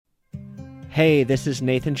Hey, this is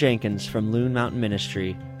Nathan Jenkins from Loon Mountain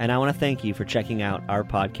Ministry, and I want to thank you for checking out our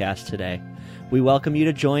podcast today. We welcome you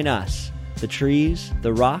to join us, the trees,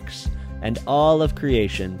 the rocks, and all of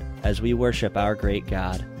creation as we worship our great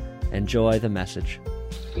God. Enjoy the message.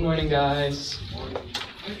 Good morning, guys.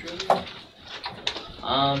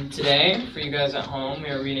 Today, for you guys at home, we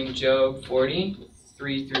are reading Job 40,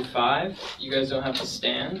 3 through 5. You guys don't have to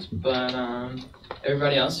stand, but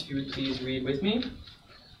everybody else, if you would please read with me.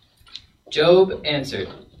 Job answered,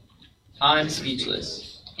 I'm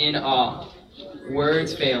speechless, in awe.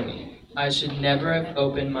 Words fail me. I should never have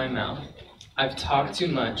opened my mouth. I've talked too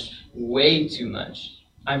much, way too much.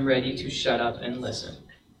 I'm ready to shut up and listen.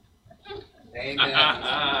 Amen.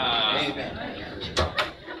 Amen.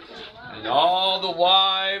 And all the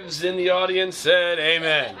wives in the audience said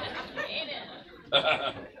amen.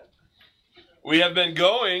 Amen. We have been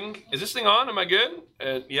going. Is this thing on? Am I good?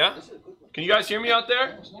 Yeah? Can you guys hear me out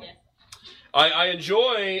there? I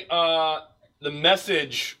enjoy the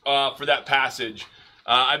message for that passage.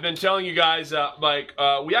 I've been telling you guys,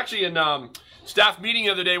 we actually in staff meeting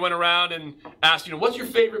the other day went around and asked, what's your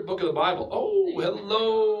favorite book of the Bible? Oh,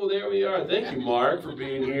 hello, there we are. Thank you, Mark, for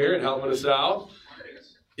being here and helping us out.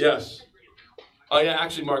 Yes. Oh, yeah,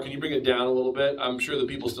 actually, Mark, can you bring it down a little bit? I'm sure the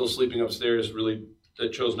people still sleeping upstairs really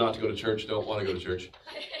that chose not to go to church don't want to go to church.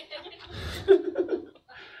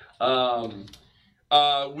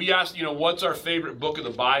 We asked, what's our favorite book of the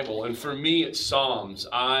Bible? And for me, it's Psalms.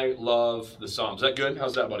 I love the Psalms. Is that good?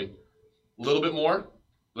 How's that, buddy? A little bit more?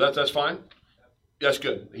 That's fine? That's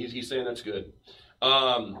good. He's saying that's good.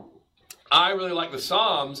 I really like the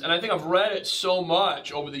Psalms, and I think I've read it so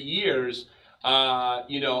much over the years.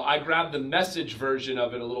 I grabbed the Message version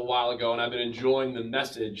of it a little while ago, and I've been enjoying the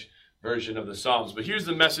Message version of the Psalms. But here's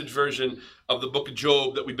the Message version of the book of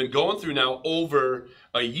Job that we've been going through now over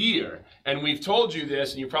a year. And we've told you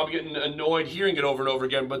this, and you're probably getting annoyed hearing it over and over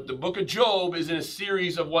again, but the book of Job is in a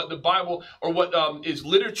series of what the Bible, or what is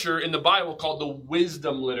literature in the Bible called the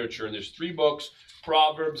wisdom literature. And there's 3 books,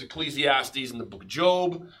 Proverbs, Ecclesiastes, and the book of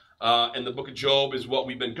Job. And the book of Job is what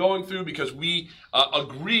we've been going through because we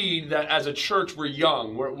agreed that as a church we're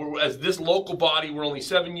young. As this local body, we're only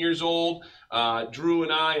 7 years old. Drew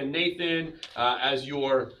and I and Nathan, as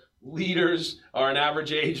your leaders, are an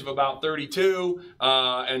average age of about 32.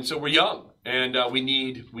 And so we're young, and we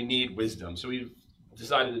need wisdom. So we've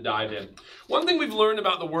decided to dive in. One thing we've learned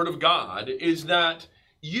about the Word of God is that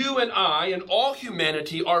you and I and all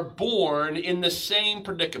humanity are born in the same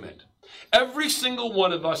predicament. Every single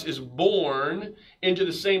one of us is born into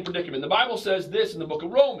the same predicament. The Bible says this in the book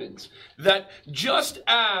of Romans, that just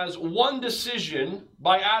as one decision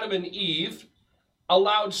by Adam and Eve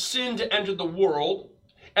allowed sin to enter the world,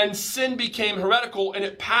 and sin became heretical, and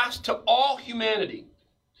it passed to all humanity.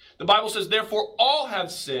 The Bible says, therefore, all have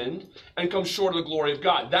sinned and come short of the glory of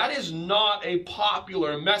God. That is not a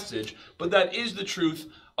popular message, but that is the truth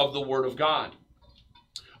of the Word of God.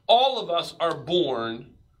 All of us are born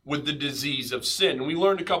with the disease of sin. And we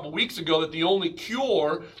learned a couple weeks ago that the only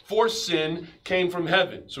cure for sin came from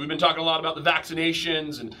heaven. So we've been talking a lot about the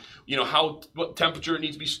vaccinations and what temperature it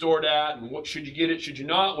needs to be stored at and what should you get it, should you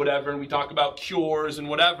not, whatever. And we talk about cures and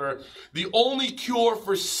whatever. The only cure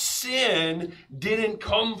for sin didn't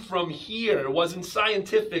come from here. It wasn't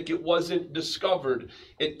scientific. It wasn't discovered.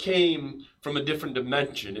 It came from a different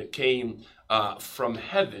dimension. It came from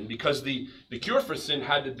heaven, because the cure for sin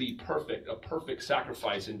had to be perfect, a perfect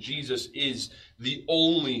sacrifice, and Jesus is the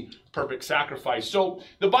only perfect sacrifice. So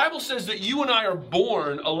the Bible says that you and I are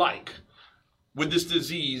born alike with this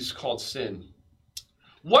disease called sin.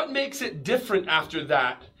 What makes it different after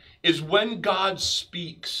that is when God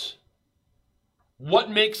speaks.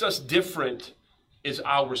 What makes us different is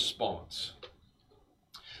our response.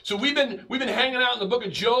 So we've been hanging out in the book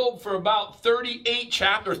of Job for about 35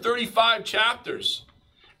 chapters.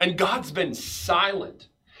 And God's been silent.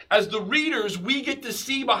 As the readers, we get to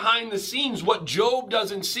see behind the scenes what Job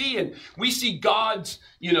doesn't see. And we see God's,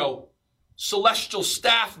 celestial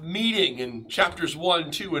staff meeting in chapters 1,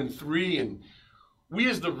 2, and 3. And we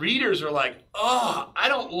as the readers are like, I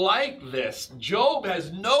don't like this. Job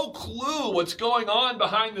has no clue what's going on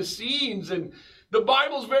behind the scenes. And the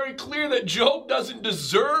Bible's very clear that Job doesn't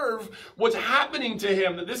deserve what's happening to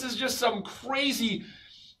him, that this is just some crazy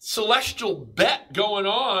celestial bet going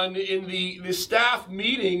on in the staff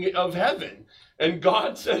meeting of heaven. And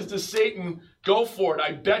God says to Satan, go for it.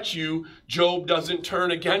 I bet you Job doesn't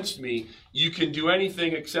turn against me. You can do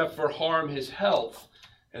anything except for harm his health.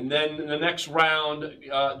 And then in the next round,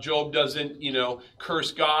 Job doesn't,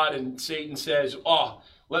 curse God, and Satan says,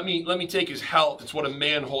 let me take his health. It's what a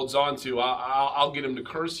man holds on to. I'll get him to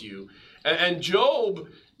curse you. And Job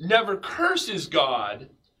never curses God,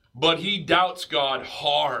 but he doubts God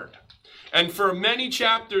hard. And for many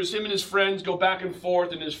chapters, him and his friends go back and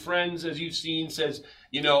forth, and his friends, as you've seen, says,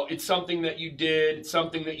 you know, it's something that you did, it's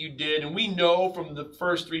something that you did. And we know from the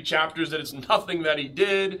first 3 chapters that it's nothing that he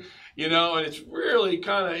did, you know, and it's really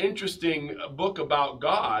kind of interesting book about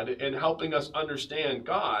God and helping us understand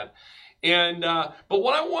God. And but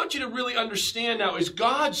what I want you to really understand now is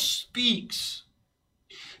God speaks.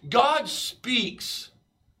 God speaks.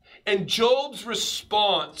 And Job's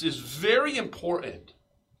response is very important.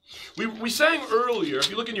 We sang earlier, if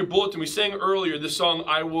you look in your bulletin, we sang earlier this song,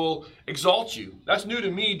 I Will Exalt You. That's new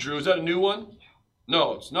to me, Drew. Is that a new one?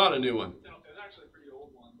 No, it's not a new one. No, it's actually a pretty old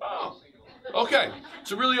one. Oh, okay.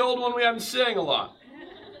 It's a really old one we haven't sang a lot.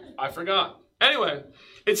 I forgot. Anyway,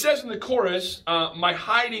 it says in the chorus, my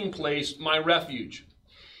hiding place, my refuge.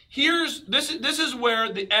 This is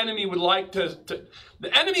where the enemy would like to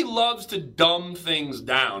the enemy loves to dumb things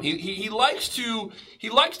down. He likes to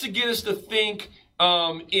get us to think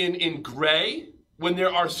in gray when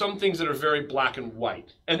there are some things that are very black and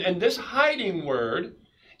white. And this hiding word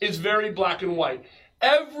is very black and white.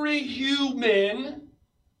 Every human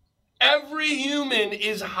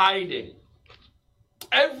is hiding.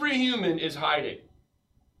 Every human is hiding.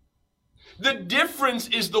 The difference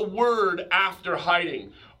is the word after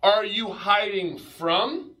hiding. Are you hiding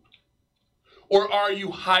from, or are you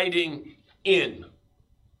hiding in?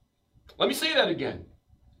 Let me say that again.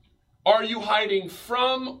 Are you hiding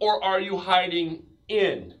from, or are you hiding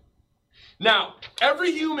in? Now,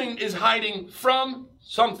 every human is hiding from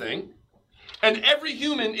something, and every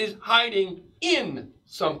human is hiding in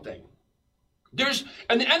something.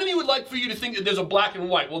 And the enemy would like for you to think that there's a black and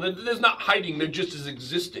white. Well, there's not hiding, they're just as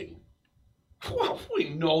existing. Well, we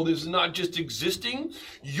know this is not just existing.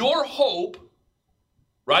 Your hope,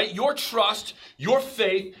 right? Your trust, your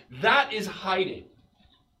faith, that is hiding.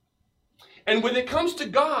 And when it comes to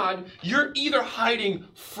God, you're either hiding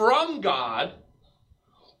from God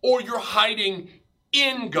or you're hiding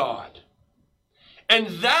in God. And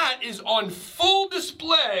that is on full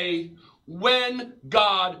display when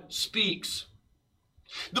God speaks.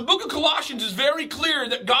 The book of Colossians is very clear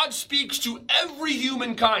that God speaks to every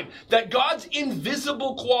humankind, that God's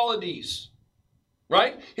invisible qualities,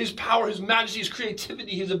 right? His power, his majesty, his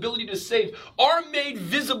creativity, his ability to save are made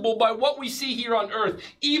visible by what we see here on earth,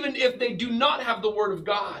 even if they do not have the word of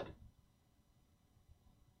God.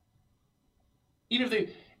 Even if they,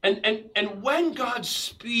 and when God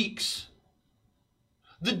speaks,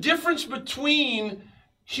 the difference between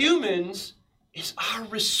humans is our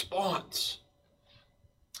response.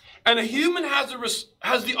 And a human has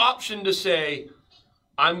the option to say,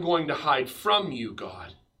 I'm going to hide from you,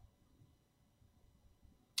 God.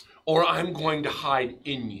 Or I'm going to hide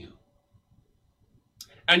in you.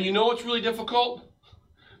 And you know what's really difficult?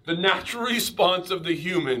 The natural response of the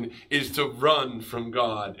human is to run from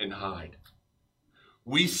God and hide.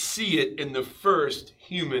 We see it in the first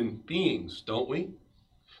human beings, don't we?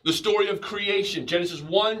 The story of creation, Genesis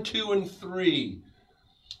 1, 2, and 3.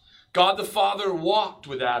 God the Father walked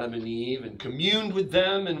with Adam and Eve and communed with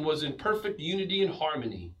them and was in perfect unity and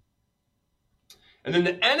harmony. And then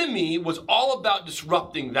the enemy was all about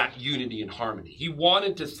disrupting that unity and harmony. He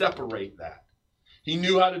wanted to separate that. He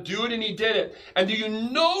knew how to do it and he did it. And do you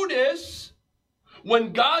notice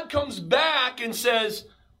when God comes back and says,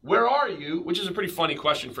 where are you? Which is a pretty funny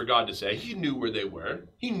question for God to say. He knew where they were.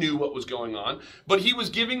 He knew what was going on. But he was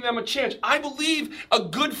giving them a chance. I believe a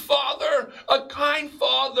good father, a kind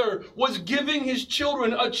father, was giving his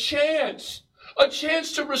children a chance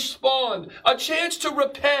to respond, a chance to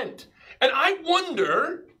repent. And I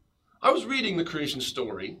wonder, I was reading the creation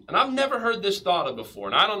story, and I've never heard this thought of before.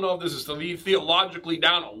 And I don't know if this is to lead theologically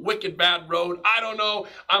down a wicked bad road. I don't know.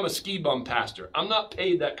 I'm a ski bum pastor. I'm not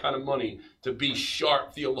paid that kind of money to be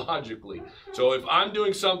sharp theologically. So if I'm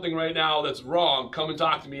doing something right now that's wrong, come and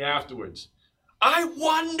talk to me afterwards. I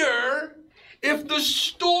wonder if the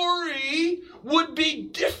story would be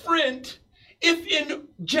different if in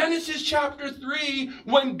Genesis chapter 3,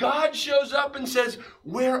 when God shows up and says,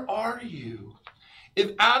 where are you?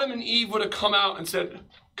 If Adam and Eve would have come out and said,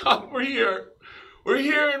 God, we're here. We're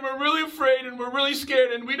here and we're really afraid and we're really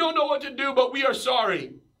scared and we don't know what to do, but we are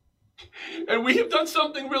sorry. And we have done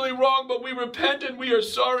something really wrong, but we repent and we are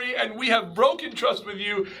sorry and we have broken trust with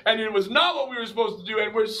you and it was not what we were supposed to do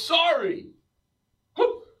and we're sorry.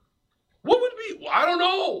 What would be? I don't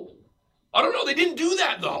know. They didn't do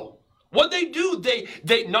that though. What they do,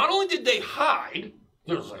 they not only did they hide,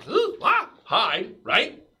 they was like, hide,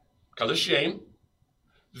 right? Because of shame.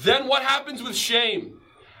 Then what happens with shame?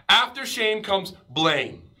 After shame comes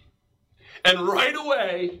blame. And right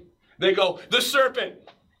away, they go, the serpent.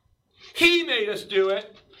 He made us do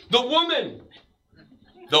it. The woman,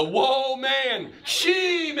 the woe man,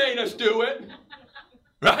 she made us do it.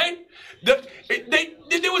 Right?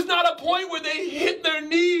 There was not a point where they hit their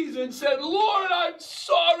knees and said, Lord, I'm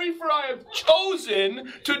sorry for I have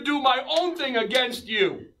chosen to do my own thing against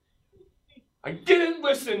you. I didn't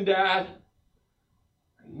listen, Dad.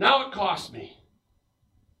 Now it cost me.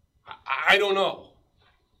 I don't know.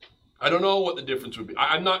 I don't know what the difference would be.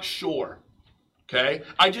 I'm not sure. Okay?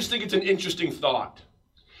 I just think it's an interesting thought.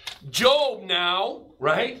 Job now,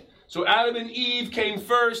 right? So Adam and Eve came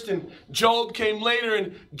first and Job came later.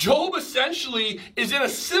 And Job essentially is in a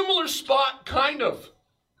similar spot, kind of.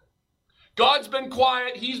 God's been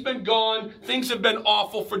quiet. He's been gone. Things have been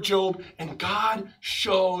awful for Job. And God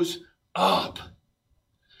shows up.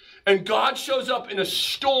 And God shows up in a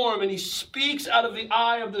storm, and he speaks out of the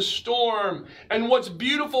eye of the storm. And what's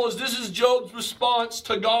beautiful is this is Job's response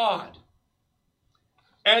to God.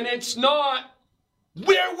 And it's not,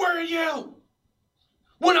 where were you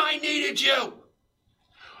when I needed you?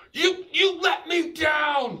 You let me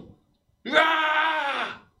down.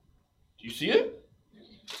 Ah! Do you see it?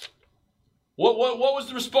 What was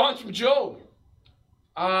the response from Job?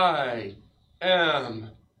 I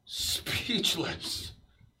am speechless.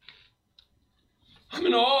 I'm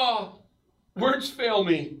in awe. Words fail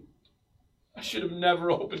me. I should have never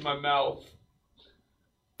opened my mouth.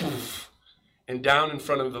 And down in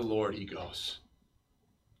front of the Lord he goes.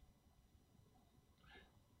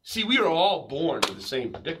 See, we are all born to the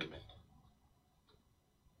same predicament.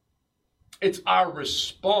 It's our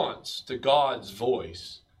response to God's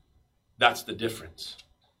voice that's the difference.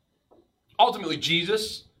 Ultimately,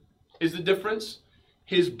 Jesus is the difference.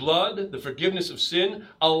 His blood, the forgiveness of sin,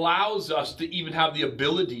 allows us to even have the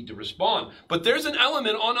ability to respond. But there's an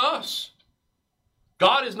element on us.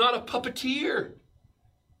 God is not a puppeteer.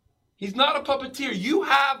 He's not a puppeteer. You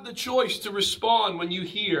have the choice to respond when you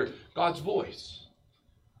hear God's voice.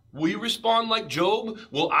 Will you respond like Job?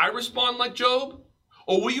 Will I respond like Job?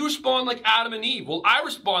 Or will you respond like Adam and Eve? Will I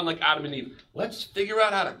respond like Adam and Eve? Let's figure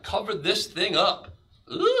out how to cover this thing up.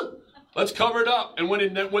 Ugh. Let's cover it up. And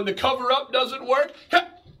when the cover up doesn't work,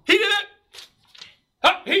 he did it.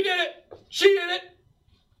 He did it. She did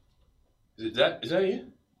it. Is that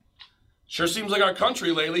you? Sure seems like our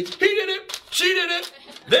country lately. He did it. She did it.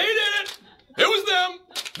 They did it. It was them.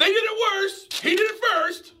 They did it worse. He did it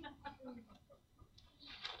first.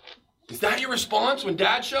 Is that your response when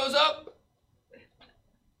Dad shows up?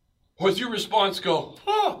 Or does your response go,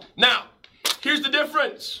 oh? Now, here's the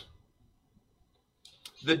difference.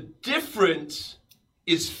 The difference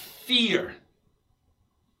is fear.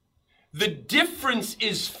 The difference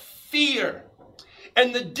is fear.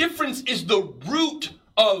 And the difference is the root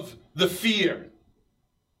of the fear.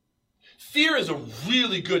 Fear is a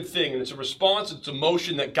really good thing, and it's a response, it's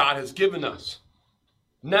emotion that God has given us.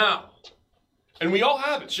 Now, and we all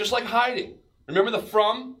have it. It's just like hiding. Remember the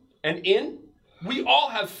from and in? We all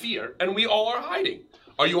have fear, and we all are hiding.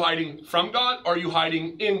 Are you hiding from God, or are you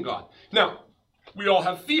hiding in God? Now, we all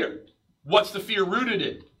have fear. What's the fear rooted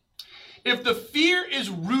in? If the fear is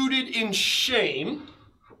rooted in shame,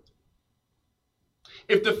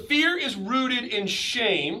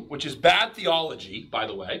 which is bad theology, by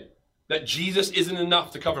the way, that Jesus isn't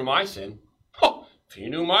enough to cover my sin. Oh, if he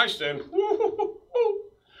knew my sin.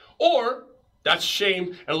 Or, that's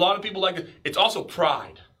shame, and a lot of people like it. It's also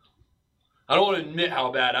pride. I don't want to admit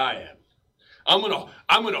how bad I am. I'm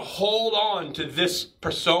gonna hold on to this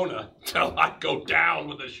persona till I go down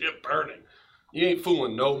with the ship burning. You ain't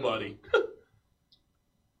fooling nobody.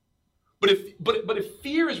 But if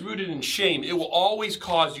fear is rooted in shame, it will always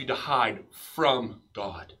cause you to hide from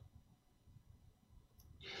God.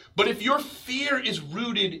 But if your fear is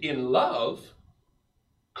rooted in love,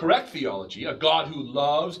 correct theology, a God who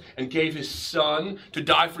loves and gave his son to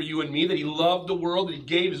die for you and me, that he loved the world, that he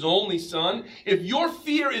gave his only son. If your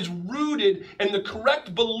fear is rooted in the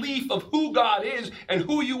correct belief of who God is and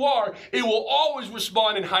who you are, it will always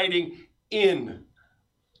respond in hiding in.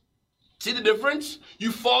 See the difference?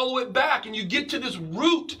 You follow it back and you get to this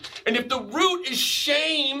root. And if the root is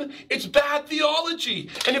shame, it's bad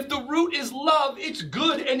theology. And if the root is love, it's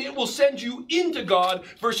good and it will send you into God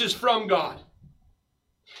versus from God.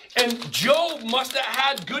 And Job must have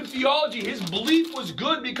had good theology. His belief was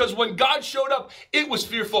good because when God showed up, it was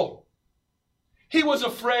fearful. He was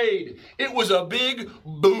afraid. It was a big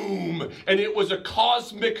boom. And it was a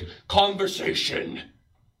cosmic conversation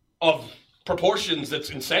of proportions that's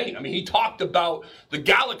insane. I mean, he talked about the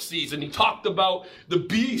galaxies, and he talked about the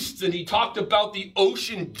beasts, and he talked about the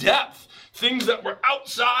ocean depth, things that were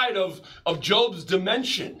outside of Job's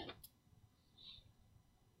dimension.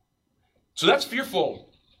 So that's fearful.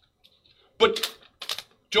 But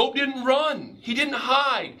Job didn't run. He didn't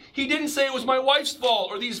hide. He didn't say it was my wife's fault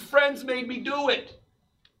or these friends made me do it.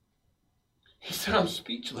 He said, I'm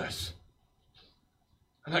speechless.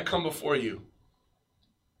 And I come before you.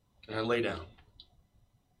 And I lay down.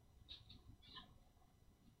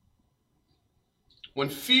 When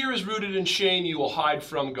fear is rooted in shame, you will hide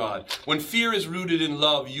from God. When fear is rooted in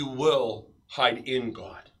love, you will hide in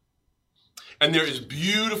God. And there is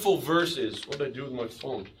beautiful verses. What did I do with my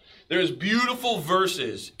phone? There's beautiful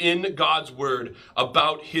verses in God's word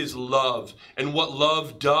about his love and what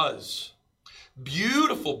love does.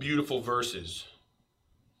 Beautiful, beautiful verses.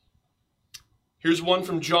 Here's one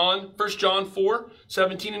from John, 1 John 4,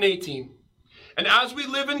 17 and 18. And as we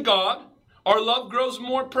live in God, our love grows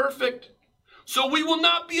more perfect. So we will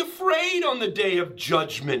not be afraid on the day of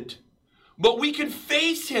judgment, but we can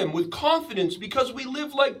face him with confidence because we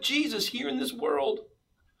live like Jesus here in this world.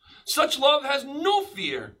 Such love has no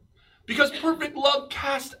fear, because perfect love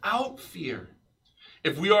casts out fear.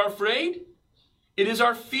 If we are afraid, it is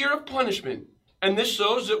our fear of punishment, and this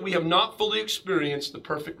shows that we have not fully experienced the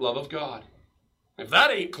perfect love of God. If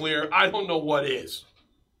that ain't clear, I don't know what is.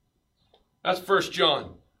 That's 1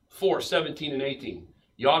 John 4, 17 and 18.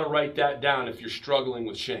 You ought to write that down if you're struggling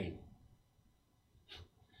with shame.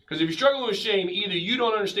 Because if you're struggling with shame, either you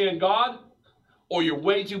don't understand God or you're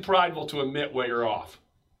way too prideful to admit where you're off.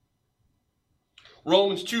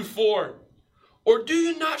 Romans 2:4. Or do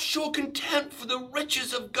you not show contempt for the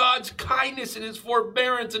riches of God's kindness and his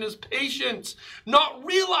forbearance and his patience, not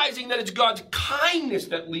realizing that it's God's kindness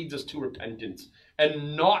that leads us to repentance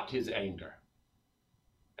and not his anger?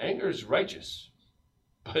 Anger is righteous,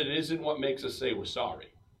 but it isn't what makes us say we're sorry.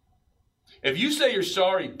 If you say you're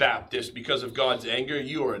sorry, Baptist, because of God's anger,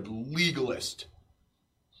 you are a legalist.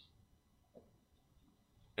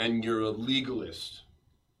 And you're a legalist.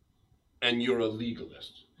 And you're a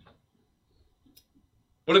legalist.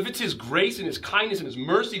 But if it's his grace and his kindness and his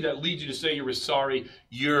mercy that leads you to say you're sorry,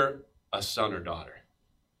 you're a son or daughter.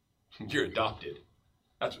 You're adopted.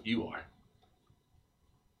 That's what you are.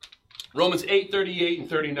 Romans 8:38 and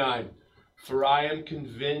 39. For I am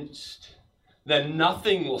convinced that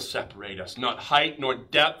nothing will separate us, not height, nor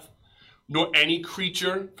depth, nor any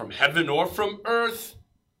creature from heaven or from earth.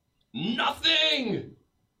 Nothing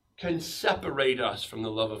can separate us from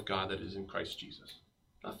the love of God that is in Christ Jesus.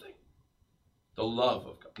 Nothing. The love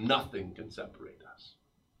of God. Nothing can separate us.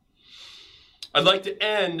 I'd like to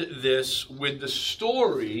end this with the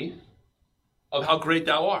story of how great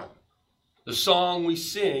thou art. The song we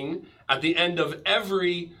sing at the end of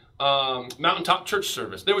every Mountaintop Church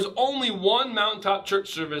service. There was only one Mountaintop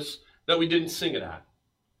Church service that we didn't sing it at.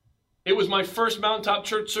 It was my first Mountaintop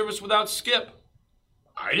Church service without Skip.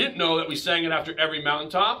 I didn't know that we sang it after every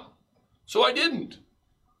mountaintop, so I didn't.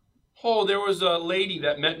 Oh, there was a lady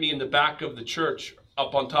that met me in the back of the church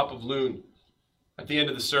up on top of Loon at the end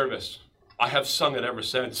of the service. I have sung it ever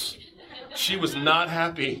since. She was not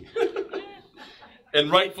happy.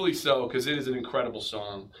 And rightfully so, because it is an incredible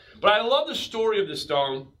song. But I love the story of this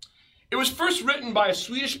song. It was first written by a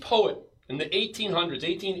Swedish poet in the 1800s,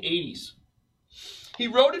 1880s. He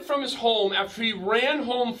wrote it from his home after he ran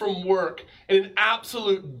home from work in an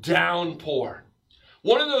absolute downpour.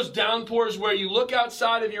 One of those downpours where you look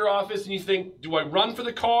outside of your office and you think, do I run for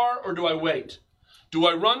the car or do I wait? Do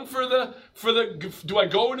I run do I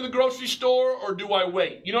go into the grocery store or do I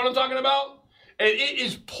wait? You know what I'm talking about? And it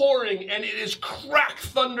is pouring, and it is crack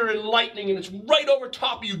thunder and lightning, and it's right over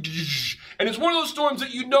top of you. And it's one of those storms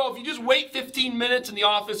that you know if you just wait 15 minutes in the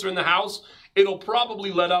office or in the house, it'll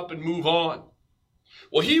probably let up and move on.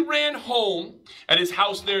 Well, he ran home at his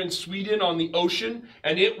house there in Sweden on the ocean,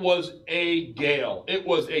 and it was a gale. It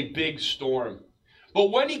was a big storm. But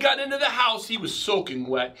when he got into the house, he was soaking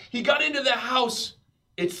wet. He got into the house,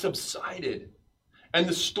 it subsided, and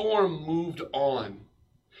the storm moved on.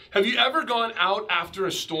 Have you ever gone out after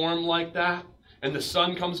a storm like that and the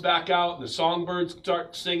sun comes back out and the songbirds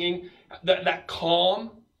start singing? That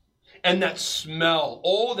calm and that smell.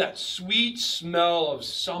 Oh, that sweet smell of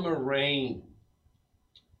summer rain.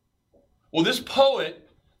 Well, this poet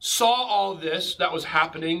saw all this that was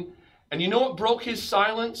happening, and you know what broke his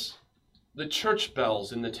silence? The church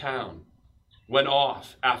bells in the town went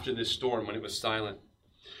off after this storm when it was silent.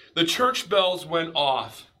 The church bells went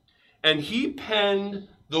off, and he penned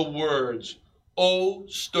the words, O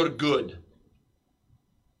står good.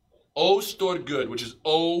 O står good, which is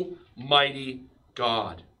O mighty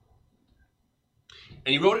God.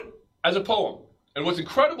 And he wrote it as a poem. And what's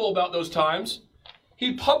incredible about those times,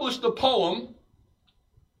 he published the poem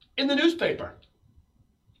in the newspaper.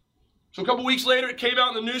 So a couple weeks later, it came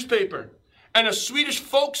out in the newspaper. And a Swedish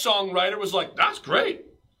folk songwriter was like, that's great.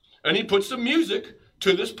 And he put some music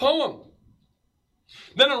to this poem.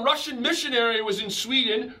 Then a Russian missionary who was in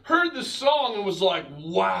Sweden, heard the song and was like,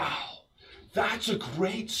 wow, that's a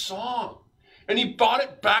great song. And he brought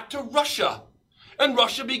it back to Russia. And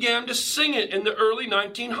Russia began to sing it in the early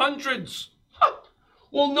 1900s.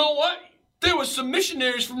 Well, know what? There was some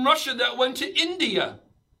missionaries from Russia that went to India.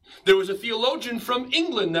 There was a theologian from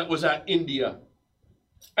England that was at India.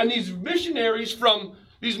 And these missionaries from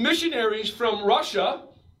Russia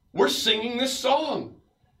were singing this song.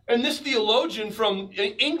 And this theologian from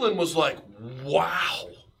England was like, wow,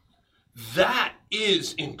 that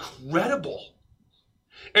is incredible.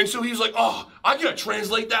 And so he was like, oh, I got to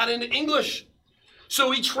translate that into English.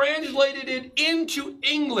 So he translated it into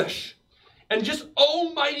English. And just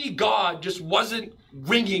Almighty God just wasn't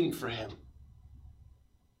ringing for him.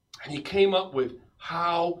 And he came up with,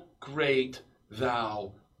 how great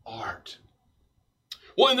thou art.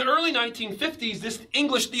 Well, in the early 1950s, this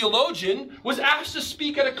English theologian was asked to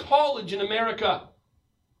speak at a college in America.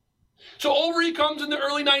 So over he comes in the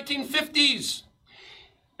early 1950s.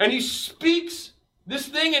 And he speaks this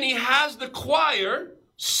thing, and he has the choir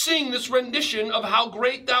sing this rendition of How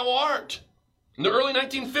Great Thou Art. In the early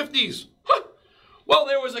 1950s. Well,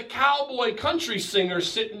 there was a cowboy country singer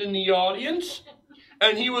sitting in the audience.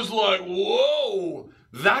 And he was like, whoa,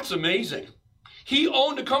 that's amazing. He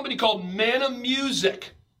owned a company called Manna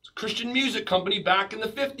Music. It's a Christian music company back in the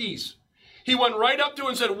 50s. He went right up to it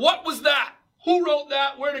and said, what was that? Who wrote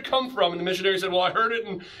that? Where did it come from? And the missionary said, well, I heard it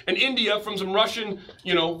in India from some Russian,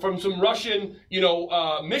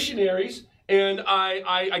 missionaries. And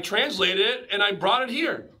I translated it and I brought it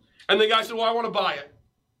here. And the guy said, well, I want to buy it.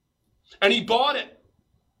 And he bought it.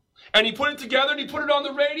 And he put it together and he put it on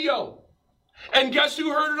the radio. And guess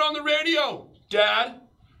who heard it on the radio? Dad?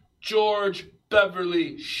 George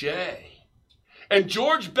Beverly Shea. And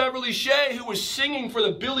George Beverly Shea, who was singing for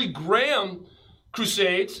the Billy Graham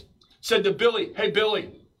Crusades, said to Billy, hey,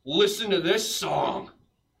 Billy, listen to this song.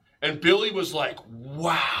 And Billy was like,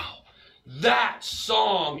 wow, that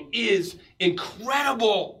song is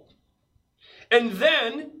incredible. And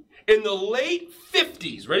then in the late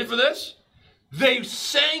 50s, ready for this? They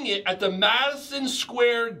sang it at the Madison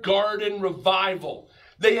Square Garden Revival.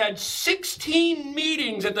 They had 16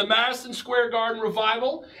 meetings at the Madison Square Garden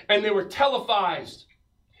Revival, and they were televised.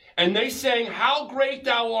 And they sang How Great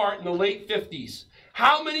Thou Art in the late 50s.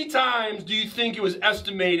 How many times do you think it was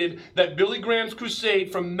estimated that Billy Graham's crusade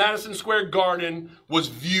from Madison Square Garden was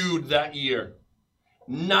viewed that year?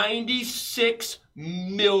 96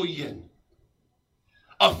 million.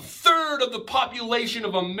 A third of the population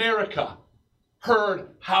of America heard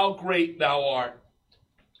How Great Thou Art.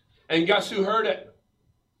 And guess who heard it?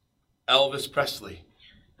 Elvis Presley.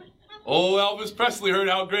 Oh, Elvis Presley heard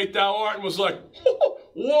How Great Thou Art and was like,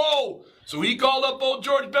 whoa. So he called up old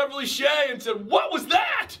George Beverly Shea and said, what was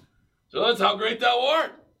that? So that's How Great Thou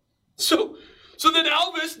Art. So then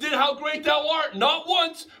Elvis did How Great Thou Art, not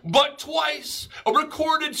once, but twice. A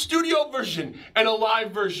recorded studio version and a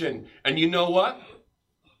live version. And you know what?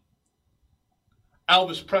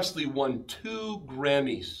 Elvis Presley won 2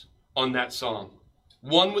 Grammys on that song.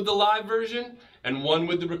 One with the live version and one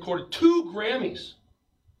with the recorded. 2 Grammys.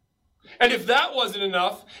 And if that wasn't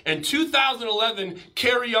enough, in 2011,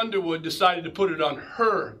 Carrie Underwood decided to put it on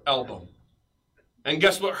her album. And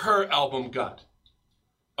guess what her album got?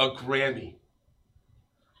 A Grammy.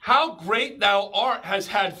 How Great Thou Art has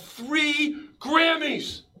had 3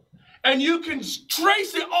 Grammys. And you can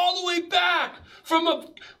trace it all the way back from an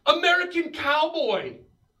American cowboy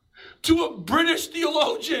to a British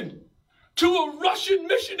theologian to a Russian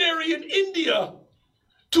missionary in India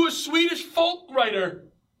to a Swedish folk writer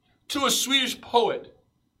to a Swedish poet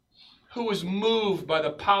who was moved by the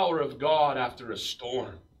power of God after a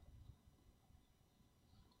storm.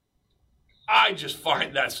 I just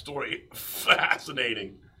find that story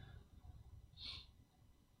fascinating.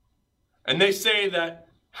 And they say that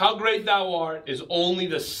How Great Thou Art is only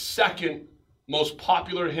the second most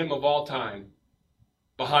popular hymn of all time.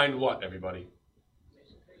 Behind what, everybody?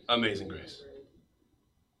 Amazing Grace.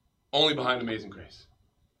 Only behind Amazing Grace.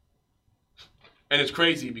 And it's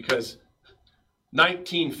crazy because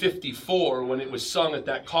 1954, when it was sung at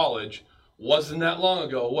that college, wasn't that long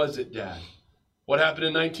ago, was it, Dad? What happened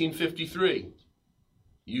in 1953?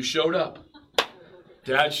 You showed up.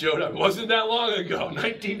 Dad showed up. It wasn't that long ago.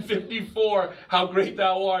 1954, How Great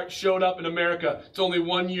Thou Art showed up in America. It's only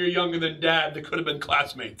 1 year younger than Dad that could have been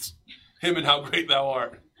classmates. Him and How Great Thou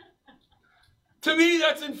Art. To me,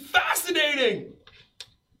 that's fascinating.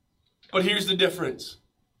 But here's the difference.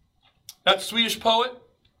 That Swedish poet,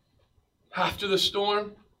 after the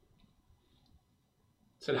storm,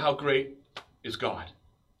 said, how great is God?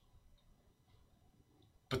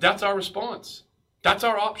 But that's our response. That's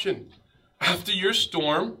our option. After your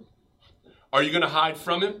storm, are you going to hide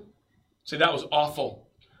from him? Say, that was awful.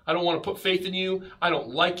 I don't want to put faith in you. I don't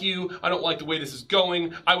like you. I don't like the way this is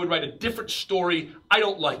going. I would write a different story. I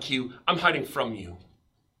don't like you. I'm hiding from you.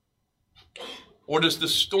 Or does the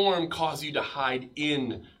storm cause you to hide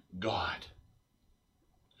in God?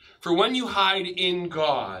 For when you hide in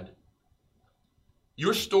God,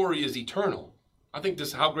 your story is eternal. I think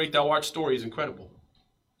this How Great Thou Art story is incredible.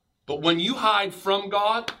 But when you hide from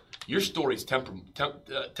God, your story is temporal.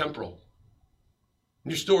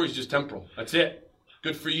 Your story is just temporal. That's it.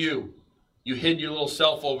 Good for you. You hid your little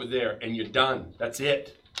self over there and you're done. That's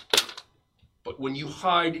it. But when you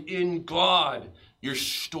hide in God, your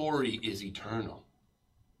story is eternal.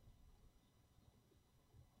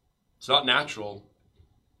 It's not natural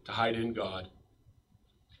to hide in God.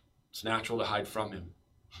 It's natural to hide from him.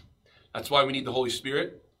 That's why we need the Holy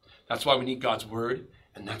Spirit. That's why we need God's word.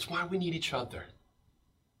 And that's why we need each other.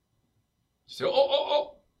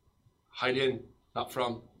 So, hide in, not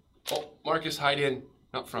from. Oh, Marcus, hide in,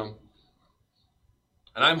 not from.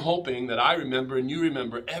 And I'm hoping that I remember and you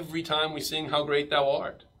remember every time we sing How Great Thou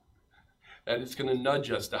Art, that it's going to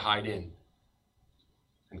nudge us to hide in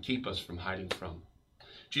and keep us from hiding from.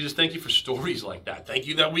 Jesus, thank you for stories like that. Thank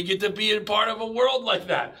you that we get to be a part of a world like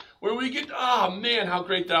that, where we get, man, how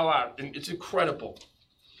great thou art. And it's incredible.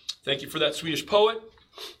 Thank you for that Swedish poet.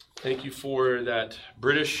 Thank you for that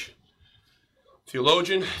British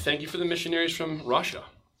theologian. Thank you for the missionaries from Russia.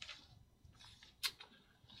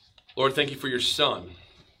 Lord, thank you for your Son.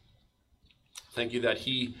 Thank you that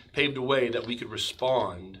he paved a way that we could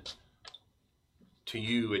respond to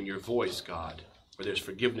you and your voice, God, where there's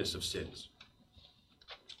forgiveness of sins.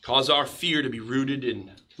 Cause our fear to be rooted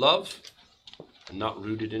in love and not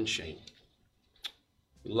rooted in shame.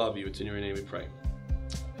 We love you. It's in your name we pray.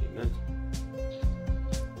 Amen.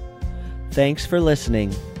 Thanks for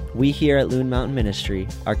listening. We here at Loon Mountain Ministry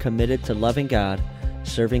are committed to loving God,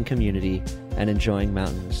 serving community, and enjoying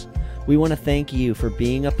mountains. We want to thank you for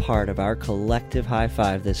being a part of our collective high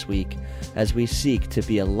five this week as we seek to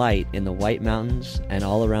be a light in the White Mountains and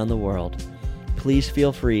all around the world. Please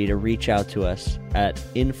feel free to reach out to us at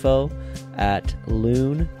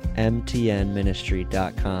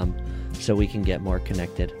info@loonmtnministry.com so we can get more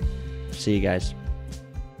connected. See you guys.